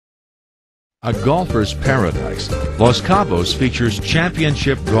A golfer's paradise, Los Cabos features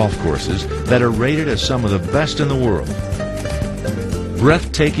championship golf courses that are rated as some of the best in the world.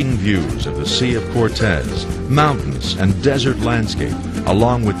 Breathtaking views of the Sea of Cortez, mountains and desert landscape,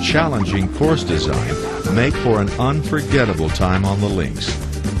 along with challenging course design, make for an unforgettable time on the links.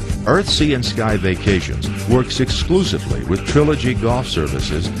 Earth, Sea and Sky Vacations works exclusively with Trilogy Golf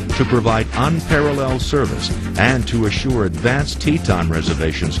Services to provide unparalleled service and to assure advanced tee time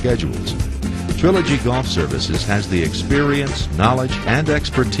reservation schedules. Trilogy Golf Services has the experience, knowledge, and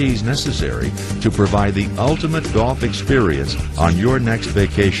expertise necessary to provide the ultimate golf experience on your next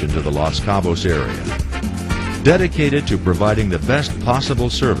vacation to the Los Cabos area. Dedicated to providing the best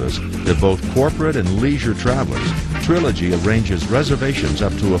possible service to both corporate and leisure travelers, Trilogy arranges reservations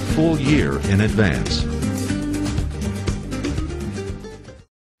up to a full year in advance.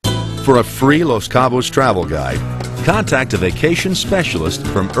 For a free Los Cabos travel guide, contact a vacation specialist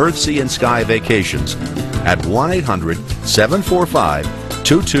from Earth, Sea and Sky Vacations at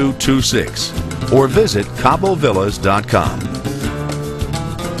 1-800-745-2226 or visit CaboVillas.com.